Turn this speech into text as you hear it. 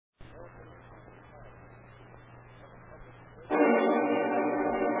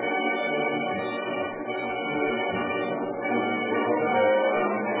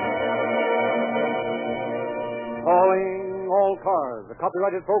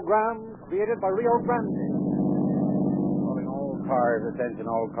copyrighted program created by Rio Grande. Calling all cars, attention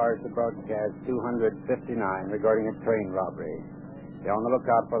all cars to broadcast 259 regarding a train robbery. Be on the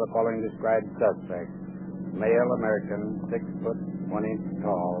lookout for the following described suspects. Male American, 6 foot 1 inch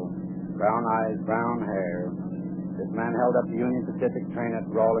tall, brown eyes, brown hair. This man held up the Union Pacific train at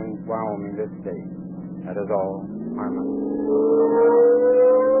Rawlins, Wyoming, this day. That is all. Harmon.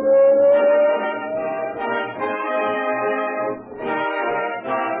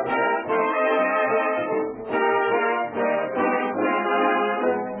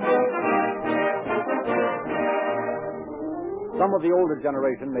 Some of the older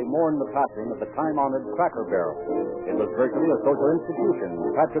generation may mourn the passing of the time-honored Cracker Barrel. It was virtually a social institution,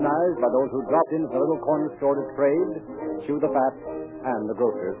 patronized by those who dropped into the little corner store to trade, chew the fat, and the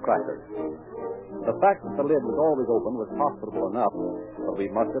grocer's crackers. The fact that the lid was always open was hospitable enough, but we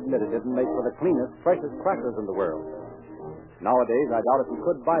must admit it didn't make for the cleanest, freshest crackers in the world. Nowadays, I doubt if you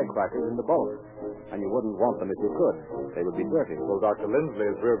could buy crackers in the bulk, and you wouldn't want them if you could. They would be dirty. Well, Dr. Lindsley,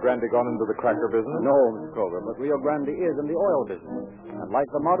 has Rio Grande gone into the cracker business? No, Mr. Kroger, but Rio Grande is in the oil business. And like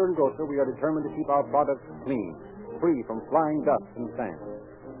the modern grocer, we are determined to keep our products clean, free from flying dust and sand.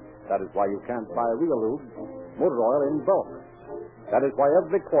 That is why you can't buy Rio Lube motor oil in bulk. That is why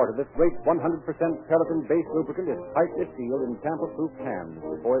every quart of this great 100% paraffin-based lubricant is tightly sealed in tamper-proof cans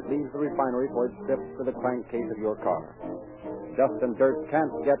before it leaves the refinery for its trip to the crankcase of your car. Dust and dirt can't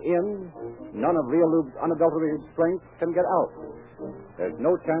get in. None of Rio Lube's unadulterated strength can get out. There's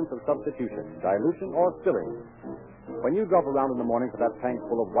no chance of substitution, dilution, or spilling. When you drop around in the morning for that tank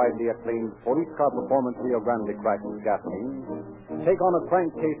full of widely acclaimed police car performance Rio Grande cracked gasoline, take on a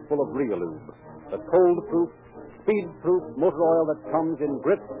crankcase full of Rio Lube, the cold-proof, speed-proof motor oil that comes in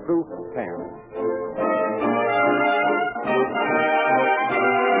grit-proof cans.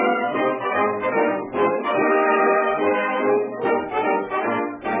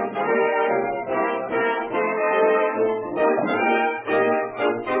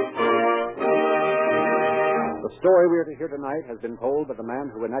 The story we are to hear tonight has been told by the man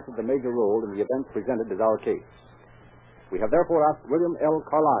who enacted the major role in the events presented as our case. We have therefore asked William L.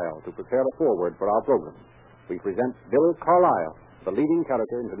 Carlyle to prepare the foreword for our program. We present Bill Carlyle, the leading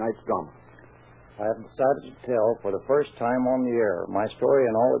character in tonight's drama. I have decided to tell, for the first time on the air, my story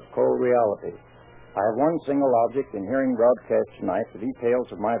in all its cold reality. I have one single object in hearing broadcast tonight, the details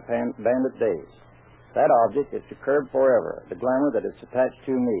of my bandit days. That object is to curb forever the glamour that is attached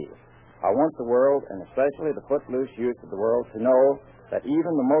to me. I want the world, and especially the footloose youth of the world, to know that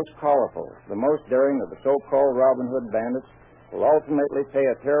even the most colorful, the most daring of the so-called Robin Hood bandits will ultimately pay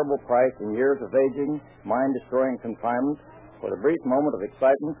a terrible price in years of aging, mind-destroying confinement for the brief moment of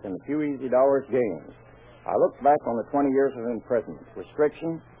excitement and a few easy dollars gained. I look back on the 20 years of imprisonment,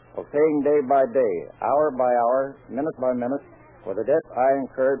 restriction, of paying day by day, hour by hour, minute by minute, for the debt I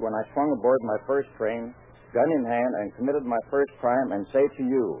incurred when I swung aboard my first train, gun in hand, and committed my first crime, and say to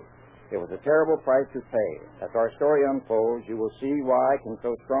you, it was a terrible price to pay. As our story unfolds, you will see why I can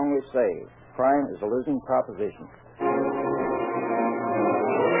so strongly say crime is a losing proposition.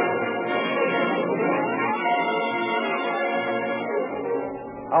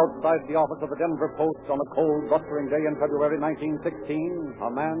 Outside the office of the Denver Post on a cold, blustering day in February 1916,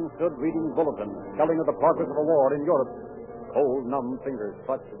 a man stood reading bulletins telling of the progress of a war in Europe. Cold, numb fingers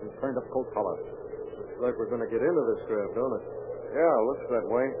clutched at his turned-up coat collar. Looks like we're going to get into this scrap, don't it? Yeah, looks that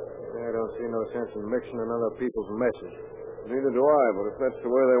way. I don't see no sense in mixing in other people's messes. Neither do I, but if that's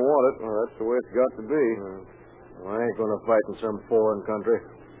the way they want it, well, that's the way it's got to be. Well, I ain't going to fight in some foreign country.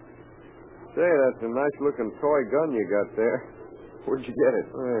 Say, that's a nice-looking toy gun you got there. Where'd you get it?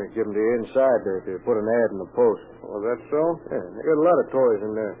 Give them to you inside there to put an ad in the post. Oh, that's so? Yeah, they got a lot of toys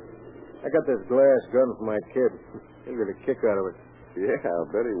in there. I got this glass gun for my kid. He'll get a kick out of it. Yeah, I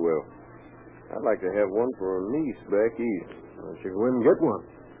bet he will. I'd like to have one for a niece back east. Well, she wouldn't get one.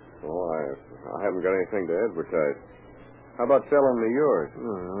 Oh, I haven't got anything to advertise. How about selling me yours?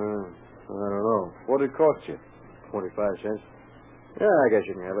 I don't know. What'd it cost you? 25 cents. Yeah, I guess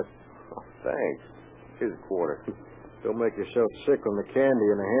you can have it. Oh, thanks. Here's a quarter. Don't make yourself sick on the candy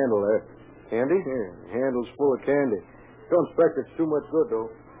in the handle there. Candy? Yeah, the handle's full of candy. Don't expect it's too much good,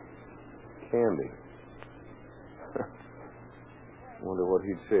 though. Candy. Wonder what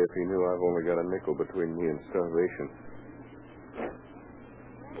he'd say if he knew I've only got a nickel between me and starvation.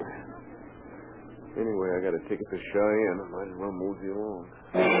 Anyway, I got a ticket to Cheyenne. I might as well mosey along.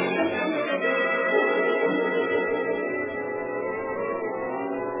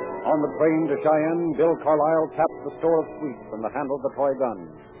 On the train to Cheyenne, Bill Carlyle tapped the store of sweets from the handle of the toy gun.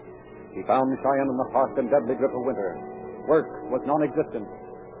 He found Cheyenne in the harsh and deadly grip of winter. Work was non-existent.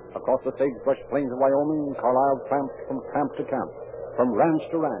 Across the sagebrush plains of Wyoming, Carlyle tramped from camp to camp. from ranch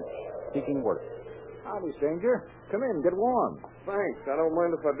to ranch, seeking work. Howdy, stranger. Come in, get warm. Thanks. I don't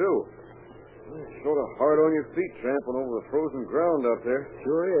mind if I do. It's sort of hard on your feet tramping over the frozen ground out there.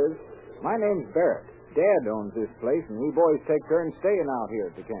 Sure is. My name's Barrett. Dad owns this place, and we boys take turns staying out here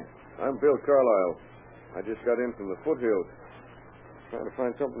at the camp. I'm Bill Carlisle. I just got in from the foothills. Trying to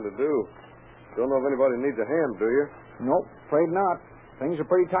find something to do. Don't know if anybody needs a hand, do you? Nope, afraid not. Things are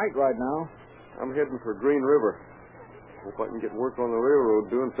pretty tight right now. I'm heading for Green River. Hope I can get work on the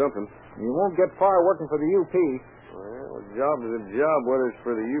railroad doing something. You won't get far working for the UP. Well, a job is a job, whether it's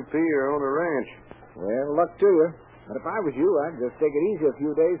for the UP or on a ranch. Well, luck to you. But if I was you, I'd just take it easy a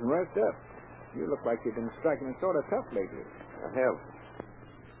few days and rest up. You look like you've been striking it sort of tough lately. I have.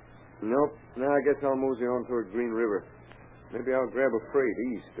 Nope. Now I guess I'll mosey on toward Green River. Maybe I'll grab a freight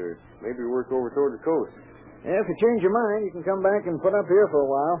east, or maybe work over toward the coast. Yeah, if you change your mind, you can come back and put up here for a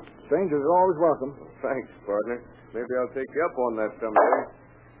while. Strangers are always welcome. Thanks, partner. Maybe I'll take you up on that someday.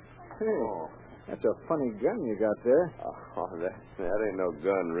 Hey, that's a funny gun you got there. Oh, that ain't no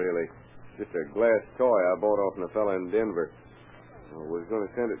gun, really. Just a glass toy I bought off from a fella in Denver. I was going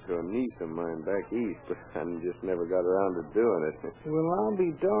to send it to a niece of mine back east, but I just never got around to doing it. Well, I'll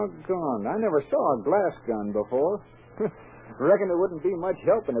be doggone. I never saw a glass gun before. Reckon it wouldn't be much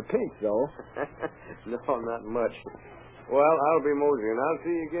help in a pinch, though. No, not much. Well, I'll be moseying. I'll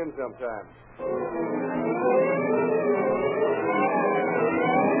see you again sometime.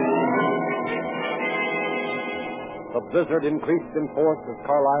 The blizzard increased in force as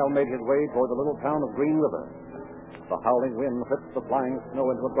Carlisle made his way toward the little town of Green River. The howling wind whipped the flying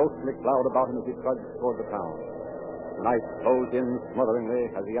snow into a ghostly cloud about him as he trudged toward the town. Night closed in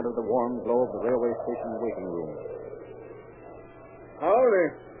smotheringly as he entered the warm glow of the railway station waiting room. Howdy.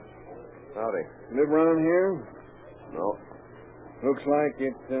 Howdy. Live around here? No. Looks like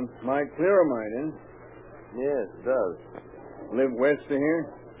it's might clear a mite, eh? Yes, it does. Live west of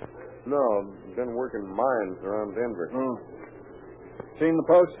here? No, I've been working mines around Denver. Oh. Seen the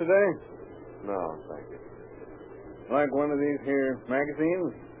post today? No, thank you. Like one of these here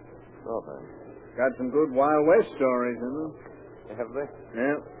magazines? No, thanks. Got some good Wild West stories in them. Have they?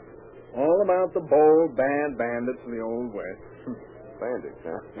 Yeah. All about the bold, bad bandits of the Old West. Bandits,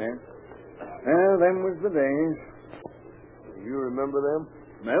 huh? Yeah. Well, them was the days. You remember them?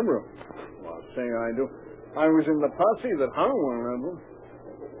 Remember? Well, I'll say I do. I was in the posse that hung one of them.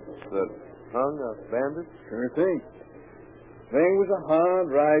 That hung a bandit? Sure thing. They was a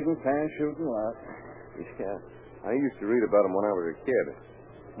hard-riding, fast-shooting lot. Yeah. I used to read about them when I was a kid.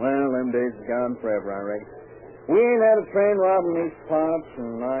 Well, them days is gone forever, I reckon. We ain't had a train robbing these parts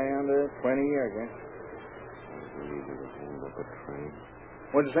in nigh under 20 years, eh? Up a train.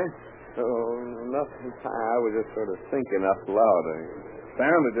 What'd you say? Oh, nothing. I was just sort of thinking out loud.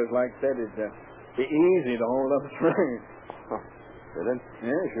 Sounded just like said it'd be easy to hold up a train. Huh. Did it?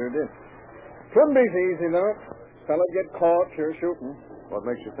 Yeah, sure did. Couldn't be so easy, though. Fella'd get caught, sure shooting. What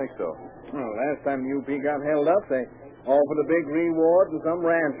makes you think so? Well, last time the UP got held up, they offered a big reward and some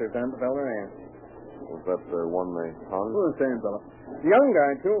rancher turned the fella in. Was that the one they hung? Well, the same fella. Young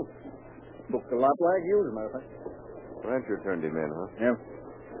guy, too. Looked a lot like you, as a matter of fact. Rancher turned him in, huh? Yeah.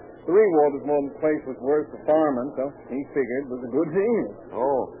 The reward was more than the place was worth for farming, so he figured it was a good deal.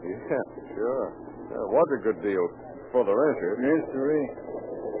 Oh, yeah, sure. It was a good deal for the rancher. Yes, sure is.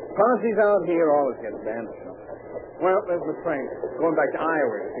 Posses out here always get bandits. Well, there's the train. Going back to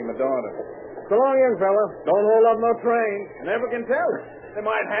Iowa to see my daughter. So long, young fella. Don't hold up no train. You never can tell. They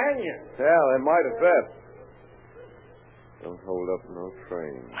might hang you. Yeah, they might have bet. Don't hold up no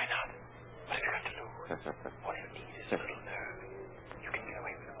train. Why not? What have you got to lose? All you need is a little nerve. You can get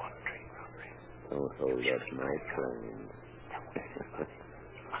away with one train robbery. Don't hold up no train. Don't tell anybody.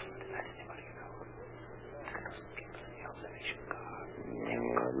 You mustn't let anybody know. There are those people in the observation car.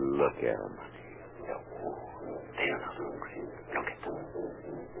 Yeah, look at them. They are not hungry. Look at them.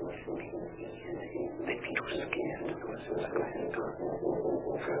 It'd be easy. They'd be too scared to know as soon as a guy is gone.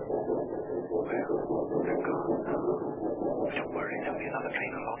 Well, they're gone now. But don't worry, there'll be another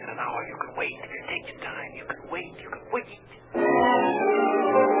train along in an hour. You can wait. Take your time. You can wait. You can wait.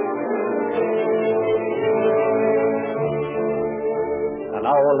 An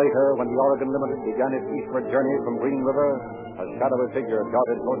hour later, when the Oregon Limited began its eastward journey from Green River, a shadowy figure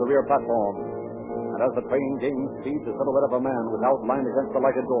darted toward the rear platform. And as the train gained speed, the silhouette of a man was outlined against the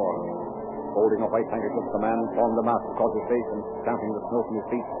lighted door. Holding a white handkerchief, the man formed a mask across his face and, stamping the snow from his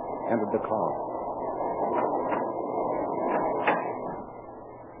feet, entered the car.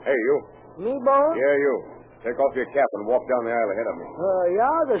 Hey, you. Me, boss? Yeah, you. Take off your cap and walk down the aisle ahead of me.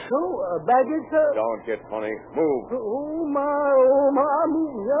 Yeah, the show. Baggage, sir? Don't get funny. Move. Oh, my,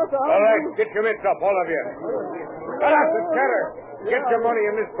 move. Yes, All right, get your mitts up, all of you. Cut up and scatter. Get your money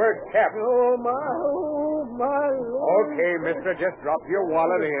in this bird's cap. Oh, my Lord. Okay, mister, just drop your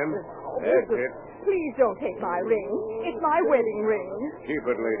wallet in. That's it. Please don't take my ring. It's my wedding ring. Keep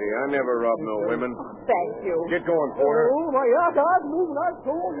it, lady. I never rob no women. Thank you. Get going, Porter. Oh, my God, I'm moving. I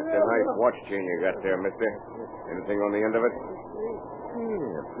told you. It's a nice watch chain you got there, mister. Anything on the end of it?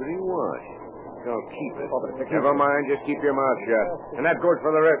 Yeah, pretty watch. Don't keep it. Never mind, just keep your mouth shut. And that goes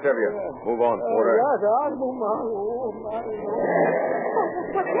for the rest of you. Move on, Porter. I'll move my Lord.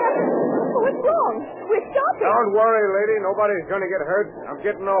 What's happened? What's wrong? We're stopping. Don't worry, lady. Nobody's going to get hurt. I'm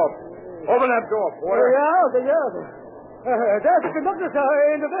getting off. Open that door, Porter. Yes. There's the conductor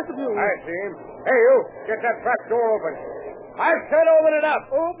in the vestibule. I see him. Hey, you. Get that trap door open. I said open it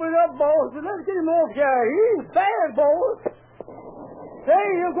up. Open up, boss. Let's get him off here. He's bad, boss. Say,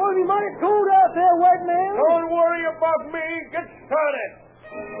 you're going to be mighty cold out there, white man. Don't worry about me. Get started.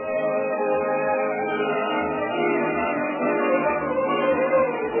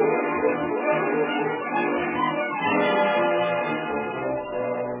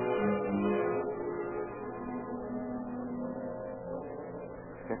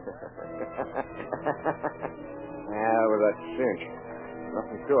 With that cinch.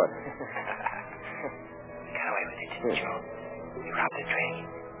 Nothing to it. Got away with it, didn't you? You robbed the train.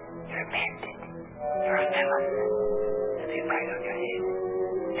 You're a bandit. You're a felon. There'll be a price on your head.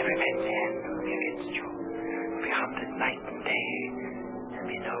 Every man's hand will be against you. You'll be hunted night and day. There'll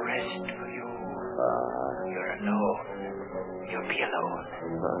be no rest for you. You're alone. You'll be alone.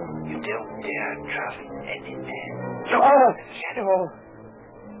 You don't dare trust any man. Shadow.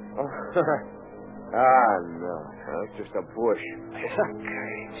 No. That's just a bush. Where's the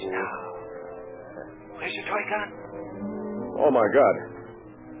courage now? Where's your toy gun? Oh, my God.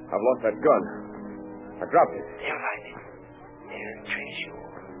 I've lost that gun. I dropped it. They'll find it. They'll trace you.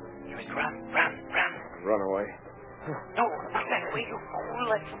 You must run. Run away. No, not that way, you fool.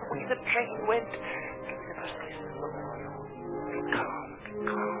 That's the way the train went. You must listen to you. Be calm.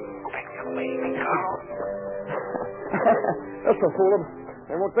 Go back the other way. Be calm. That's a fool 'em.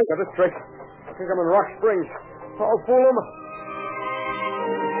 They won't think of this trick. I think I'm in Rock Springs. I'll fool 'em.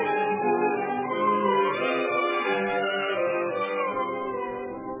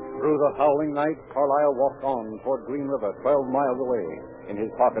 Through the howling night, Carlyle walked on toward Green River, 12 miles away. In his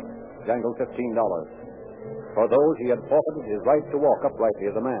pocket jangled $15. For those he had forfeited his right to walk uprightly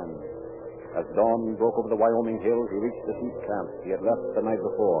as a man. As dawn broke over the Wyoming hills, he reached the sheep camp he had left the night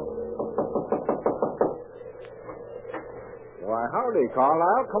before. Why, howdy,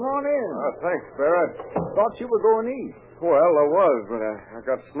 Carlyle. Come on in. Thanks, Barrett. Thought you were going east. Well, I was, but I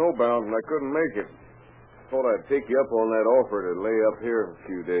got snowbound and I couldn't make it. Thought I'd take you up on that offer to lay up here a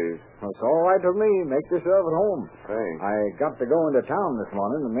few days. That's all right with me. Make yourself at home. Thanks. I got to go into town this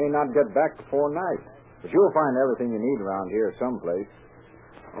morning and may not get back before night. But you'll find everything you need around here someplace.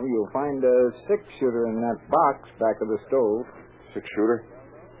 Oh, you'll find a 6-shooter in that box back of the stove. 6-shooter?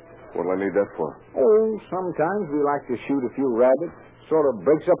 What'll I need that for? Oh, sometimes we like to shoot a few rabbits. Sort of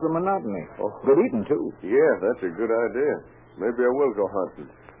breaks up the monotony. Oh. Good eating, too. Yeah, that's a good idea. Maybe I will go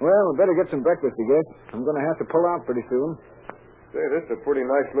hunting. Well, better get some breakfast, I guess. I'm going to have to pull out pretty soon. Say, this is a pretty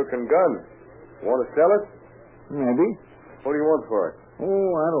nice-looking gun. Want to sell it? Maybe. What do you want for it?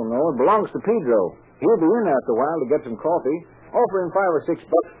 Oh, I don't know. It belongs to Pedro. He'll be in after a while to get some coffee. Offer him $5 or $6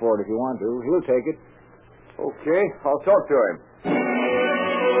 for it if you want to. He'll take it. Okay, I'll talk to him.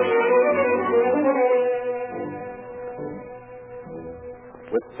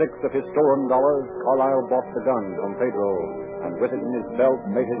 With 6 of his stolen dollars, Carlyle bought the gun from Pedro, and with it in his belt,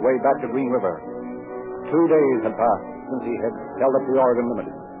 made his way back to Green River. 2 days had passed since he had held up the Oregon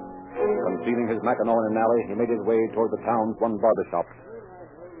Limited. Concealing his Mackinaw in an alley, he made his way toward the town's one barber shop.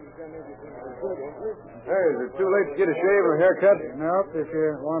 Hey, is it too late to get a shave or a haircut? Nope, if you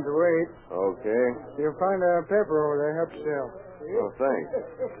want to wait. Okay. You'll find a paper over there, help sell. Oh, thanks.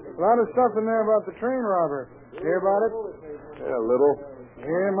 A lot of stuff in there about the train robber. Hear about it? Yeah, a little.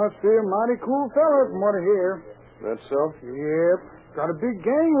 Yeah, must be a mighty cool fella from what I hear. That's so? Yep. Got a big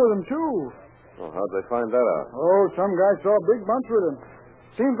gang with him, too. Well, how'd they find that out? Oh, some guy saw a big bunch with him.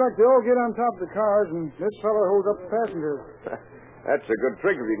 Seems like they all get on top of the cars, and this fella holds up the passengers. That's a good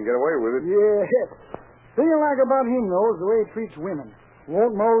trick if you can get away with it. Yeah. Thing I like about him, though, is the way he treats women.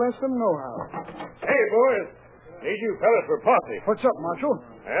 Won't molest them nohow. Hey, boys. Need you fellas for posse. What's up, Marshal?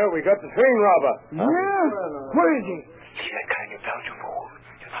 Well, we got the train robber. Yeah? Where is he? See that gun you found, you fool?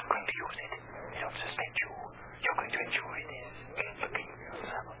 You're not going to use it. They don't suspect you. You're going to enjoy this. Keep looking for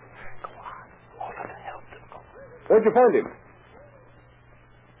yourself. Go on. All of the help them go. Where'd you find him?